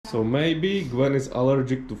So maybe Gwen is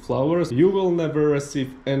allergic to flowers. You will never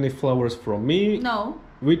receive any flowers from me. No.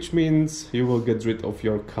 Which means you will get rid of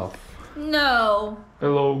your cough. No.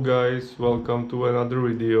 Hello guys, welcome to another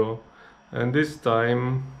video. And this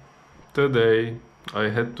time, today, I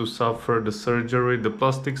had to suffer the surgery, the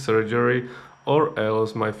plastic surgery, or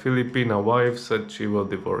else my Filipina wife said she will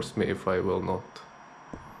divorce me if I will not.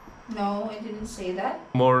 No, I didn't say that.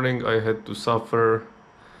 Morning I had to suffer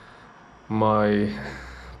my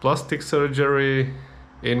plastic surgery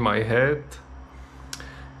in my head.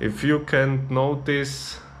 If you can't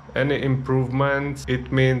notice any improvements,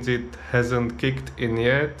 it means it hasn't kicked in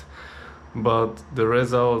yet, but the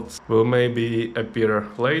results will maybe appear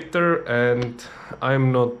later and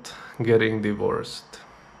I'm not getting divorced.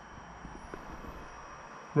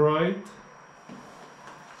 Right?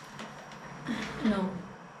 No.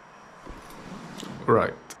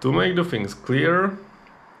 Right. To make the things clear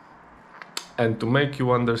and to make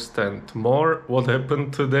you understand more what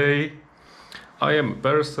happened today, I am a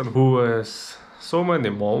person who has so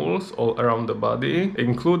many moles all around the body,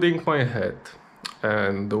 including my head.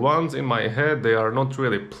 And the ones in my head, they are not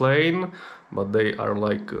really plain, but they are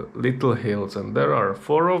like little hills, and there are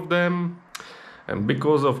 4 of them. And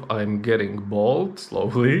because of I'm getting bald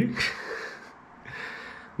slowly,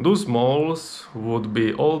 those moles would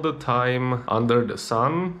be all the time under the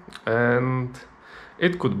sun, and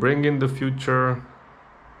it could bring in the future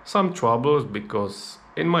some troubles because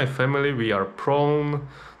in my family we are prone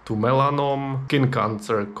to melanoma, skin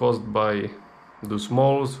cancer caused by those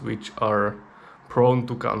moles which are prone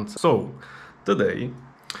to cancer. So today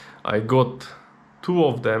I got 2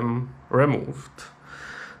 of them removed.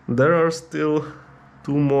 There are still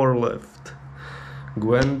 2 more left.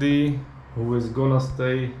 Gwendy, who is gonna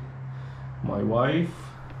stay my wife,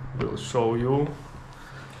 will show you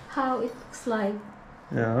How it looks like.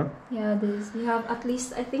 Yeah. Yeah, this. You have at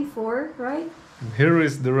least, I think, 4, right? Here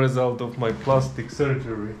is the result of my plastic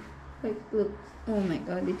surgery. Like, look. Oh my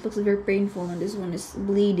god, it looks very painful and this one is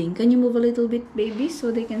bleeding. Can you move a little bit, baby,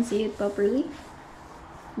 so they can see it properly?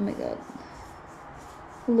 Oh my god.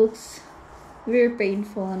 Looks very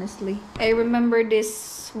painful, honestly. I remember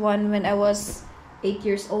this one when I was 8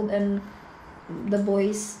 years old and the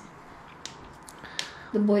boys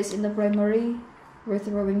in the primary were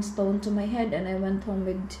throwing stone to my head and I went home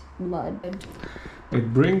with blood.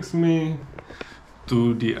 It brings me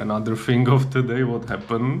to the another thing of today, what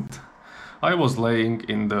happened. I was laying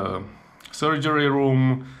in the surgery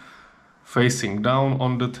room, facing down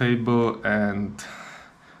on the table, and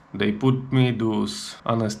they put me those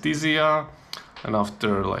anesthesia, and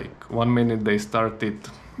after like 1 minute they started.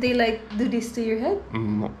 They like do this to your head?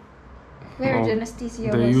 No. Where No, the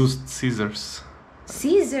anesthesia they was? used scissors.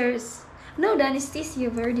 Scissors? No, the anesthesia,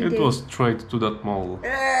 where did It they? was straight to that mole.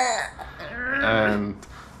 And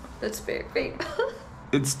That's very painful.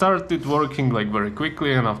 it started working like very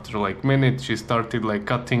quickly, and after like minutes she started like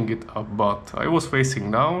cutting it up, but I was facing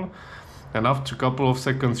down, and after a couple of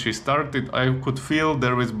seconds she started, I could feel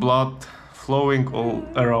there is blood flowing all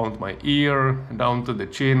around my ear, down to the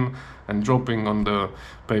chin, and dropping on the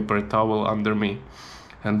paper towel under me.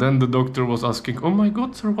 And then the doctor was asking, "Oh my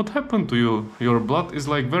god, sir, what happened to you? Your blood is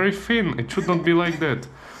like very thin, it should not be like that.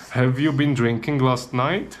 Have you been drinking last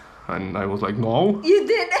night?" And I was like, "No." You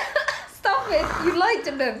did? Stop it! You lied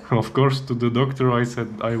to them. Of course, to the doctor I said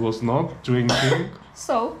I was not drinking.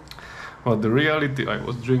 So? But the reality, I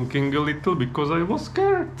was drinking a little because I was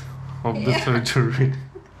scared of the surgery.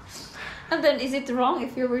 And then is it wrong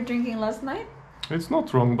if you were drinking last night? It's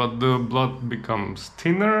not wrong, but the blood becomes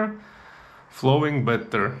thinner, flowing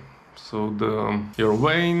better. So your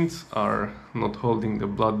veins are not holding the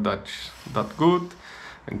blood that good.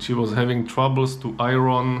 And she was having troubles to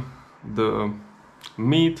iron the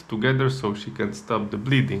meat together so she can stop the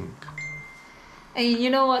bleeding. And you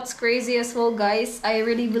know what's crazy as well, guys? I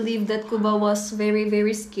really believe that Kuba was very,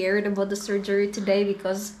 very scared about the surgery today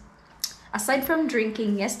because aside from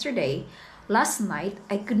drinking yesterday, last night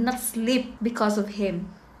I could not sleep because of him.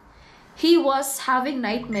 He was having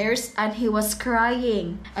nightmares and he was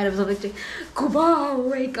crying. And I was like, "Kuba,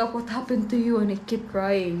 wake up, what happened to you?" And he kept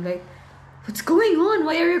crying. Like, "What's going on?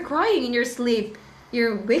 Why are you crying in your sleep?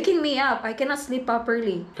 You're waking me up. I cannot sleep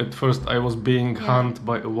properly." At first I was being hunted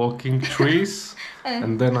by walking trees,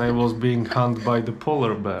 and then I was being hunted by the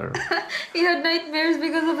polar bear. He had nightmares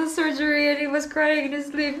because of the surgery and he was crying in his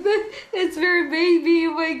sleep. It's very baby,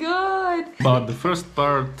 oh my god. But the first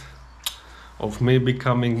part of me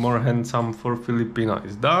becoming more handsome for Filipina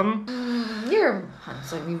is done. You're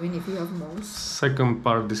handsome even if you have moles. Second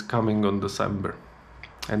part is coming on December.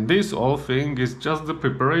 And this whole thing is just the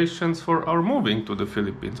preparations for our moving to the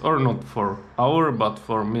Philippines. Or not for our, but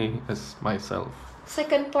for me as myself.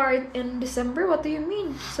 Second part in December? What do you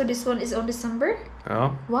mean? So this one is on December?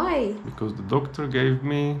 Yeah. Why? Because the doctor gave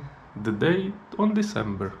me the date on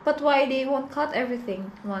December. But why they won't cut everything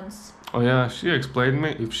once? Oh yeah, she explained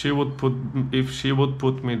me if she would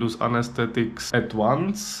put me those anesthetics at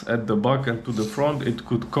once at the back and to the front, it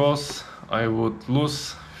could cause I would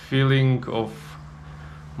lose feeling of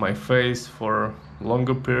my face for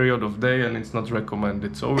longer period of day, and it's not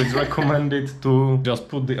recommended. So it's recommended to just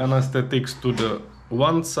put the anesthetics to the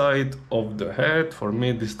one side of the head. For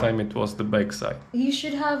me this time it was the back side. You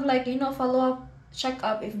should have follow-up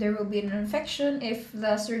check-up if there will be an infection, if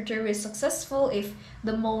the surgery is successful, if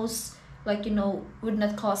the most would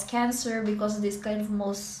not cause cancer, because these kind of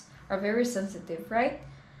most are very sensitive, right?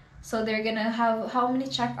 So they're gonna have how many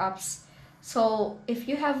checkups? So if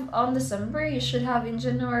you have on December, you should have in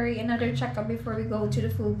January another checkup before we go to the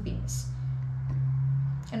Philippines.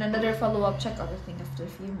 And another follow-up checkup, I think, after a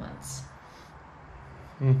few months.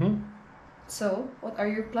 So what are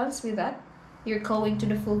your plans with that? You're going to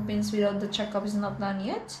the Philippines without the checkup is not done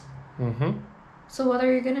yet? So what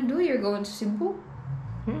are you gonna do? You're going to Cebu?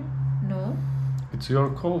 No. It's your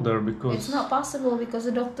call there, because It's not possible because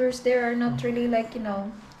the doctors there are not really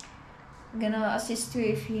gonna assist you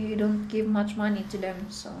if you don't give much money to them.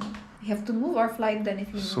 So we have to move our flight then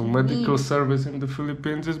if you so need. medical service in the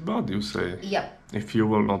Philippines is bad, you say? Yep. If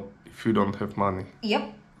you don't have money.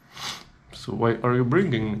 Yep. So why are you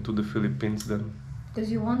bringing me to the Philippines then?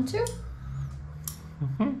 Because you want to?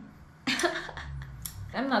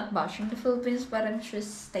 I'm not bashing the Philippines, but I'm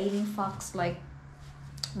just stating facts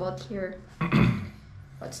about here.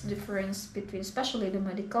 What's the difference between, especially the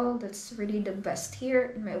medical, that's really the best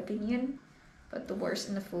here in my opinion, but the worst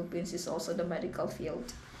in the Philippines is also the medical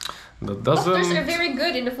field. That Doctors are doesn't... very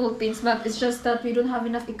good in the Philippines, but it's just that we don't have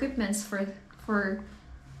enough equipments for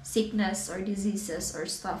sickness or diseases or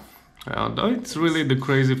stuff. Yeah, that's really the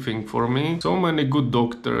crazy thing for me. So many good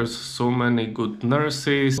doctors, so many good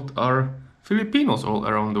nurses are Filipinos all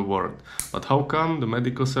around the world. But how come the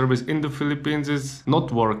medical service in the Philippines is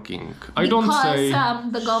not working? I don't say...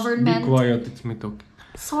 Because the government... Be quiet, it's me talking.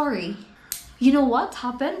 Sorry. You know what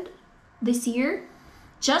happened this year?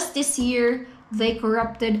 Just this year, they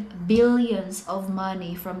corrupted billions of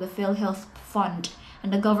money from the PhilHealth fund.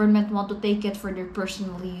 And the government want to take it for their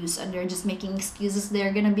personal use, and they're just making excuses.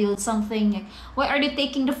 They're gonna build something. Why are they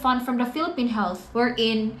taking the fund from the Philippine Health,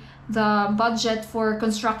 wherein the budget for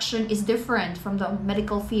construction is different from the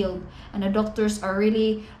medical field, and the doctors are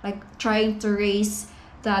really trying to raise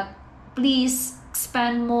that, please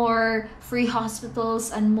expand more free hospitals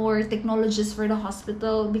and more technologies for the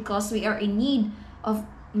hospital because we are in need of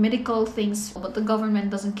medical things, but the government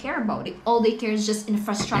doesn't care about it. All they care is just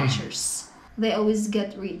infrastructures. They always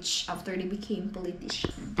get rich after they became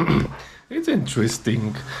politicians. It's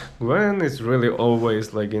interesting. Gwen is really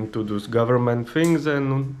always into those government things,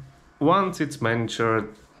 and once it's mentioned,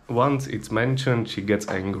 she gets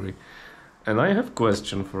angry. And I have a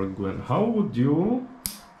question for Gwen. How would you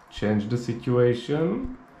change the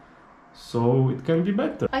situation so it can be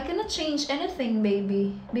better? I cannot change anything,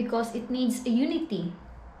 baby, because it needs a unity.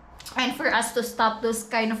 And for us to stop those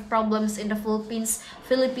kind of problems in the Philippines,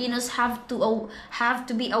 Filipinos have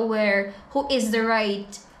to be aware who is the right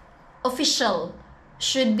official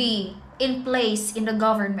should be in place in the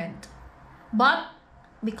government. But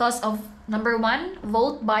because of number one,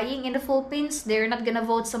 vote buying in the Philippines, they're not gonna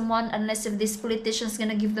vote someone unless if this politician's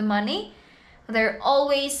gonna give the money. They're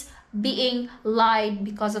always being lied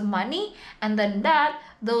because of money, and then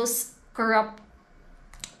those corrupt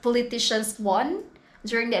politicians won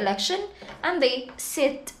during the election, and they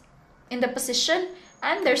sit in the position,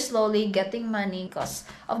 and they're slowly getting money because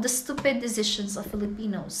of the stupid decisions of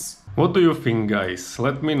Filipinos. What do you think, guys?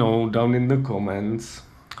 Let me know down in the comments.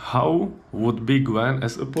 How would be Gwen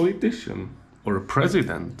as a politician or a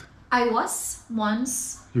president? I was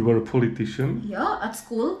once. You were a politician? Yeah, at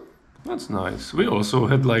school. That's nice. We also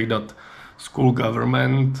had that school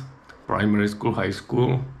government, primary school, high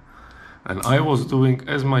school, and I was doing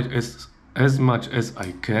as much as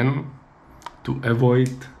I can to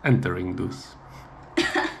avoid entering those.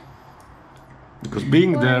 Because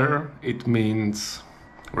being there, it means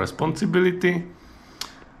responsibility,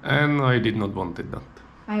 and I did not want that.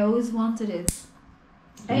 I always wanted it.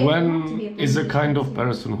 Gwen is a kind of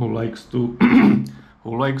person who likes to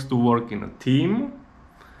who likes to work in a team,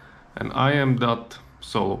 and I am that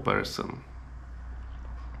solo person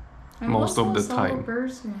most of the time.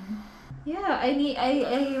 Yeah,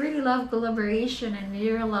 I really love collaboration and I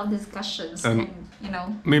really love discussions, and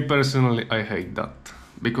me personally, I hate that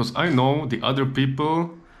because I know the other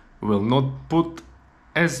people will not put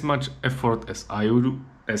as much effort as I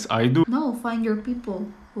do. No, find your people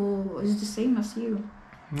who is the same as you.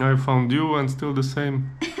 I found you and still the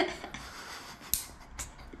same.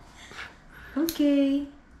 Okay.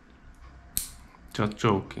 Just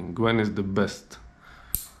joking. Gwen is the best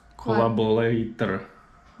collaborator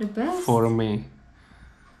The best? for me.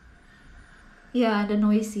 Yeah, the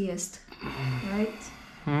noisiest. Right?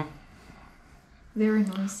 Hmm? Very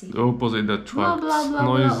noisy. The opposite attracts. Blah, blah, blah,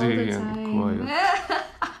 blah, all Noisy the and time. quiet.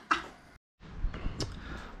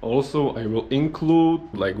 Also, I will include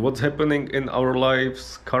like what's happening in our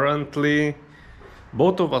lives currently.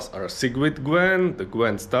 Both of us are sick with Gwen. The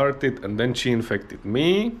Gwen started and then she infected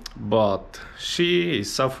me. But she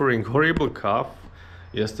is suffering horrible cough.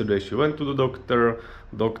 Yesterday she went to the doctor.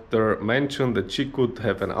 Doctor mentioned that she could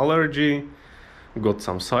have an allergy. Got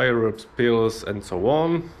some syrups, pills and so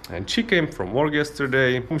on. And she came from work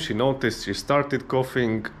yesterday. She noticed she started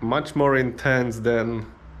coughing much more intense than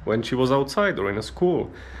when she was outside or in a school.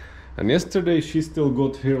 And yesterday she still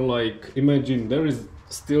got here, like, imagine there is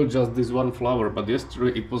still just this one flower, but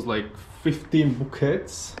yesterday it was like 15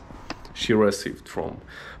 bouquets she received from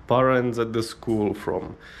parents at the school,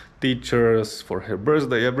 from teachers, for her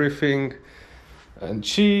birthday, everything. And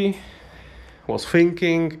she was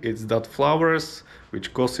thinking it's that flowers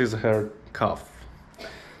which causes her cough.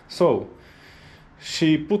 So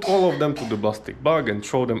she put all of them to the plastic bag and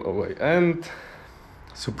threw them away. And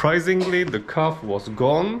surprisingly, the cough was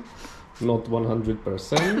gone, not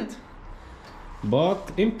 100%,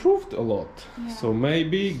 but improved a lot. Yeah. So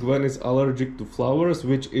maybe Gwen is allergic to flowers,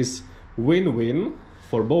 which is win-win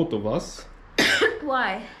for both of us.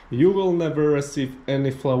 Why? You will never receive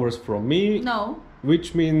any flowers from me, No.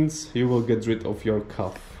 which means you will get rid of your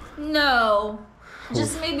cough. No.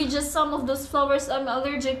 Maybe just some of those flowers I'm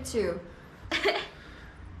allergic to.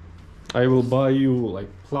 I will buy you like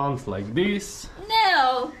plants like this.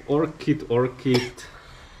 No. Orchid.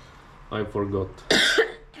 I forgot.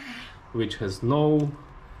 Which has no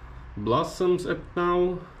blossoms at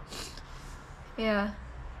now. Yeah.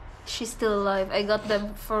 She's still alive. I got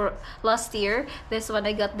them for last year. This one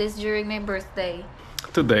I got this during my birthday.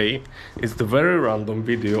 Today is the very random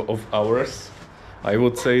video of ours. I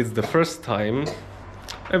would say it's the first time.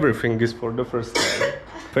 Everything is for the first time.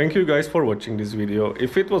 Thank you guys for watching this video.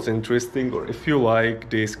 If it was interesting or if you like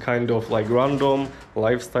this kind of like random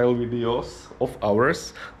lifestyle videos of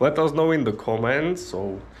ours, let us know in the comments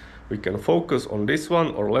so we can focus on this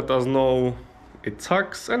one, or let us know it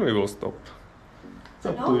sucks and we will stop. It's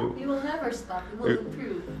up to you. We will never stop. We will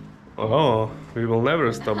improve. Oh, we will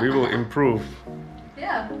never stop. We will improve.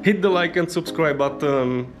 Yeah. Hit the like and subscribe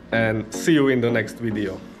button and see you in the next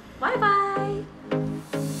video. Bye bye.